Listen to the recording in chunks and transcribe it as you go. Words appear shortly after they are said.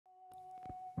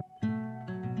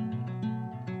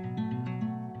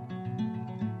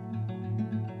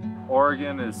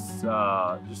Oregon is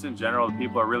just in general, the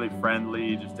people are really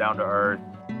friendly, just down to earth.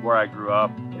 Where I grew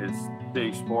up is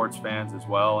big sports fans as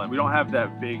well, and we don't have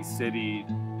that big city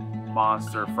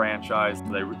monster franchise.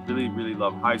 They really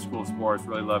love high school sports,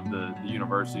 really love the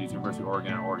universities, University of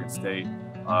Oregon and Oregon State,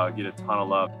 get a ton of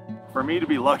love. For me to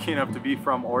be lucky enough to be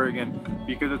from Oregon,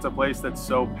 because it's a place that's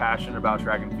so passionate about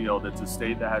track and field, it's a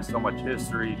state that has so much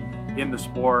history in the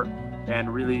sport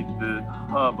and really the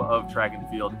hub of track and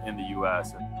field in the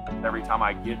US. And every time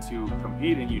I get to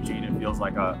compete in Eugene, it feels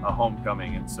like a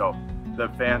homecoming. And so the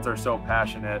fans are so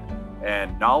passionate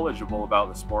and knowledgeable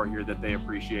about the sport here that they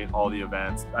appreciate all the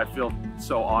events. I feel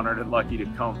so honored and lucky to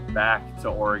come back to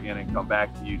Oregon and come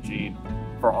back to Eugene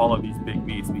for all of these big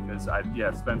meets, because I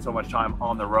spend so much time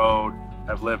on the road.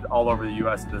 I've lived all over the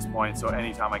US at this point, so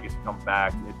anytime I get to come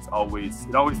back, it always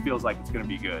feels like it's going to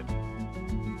be good.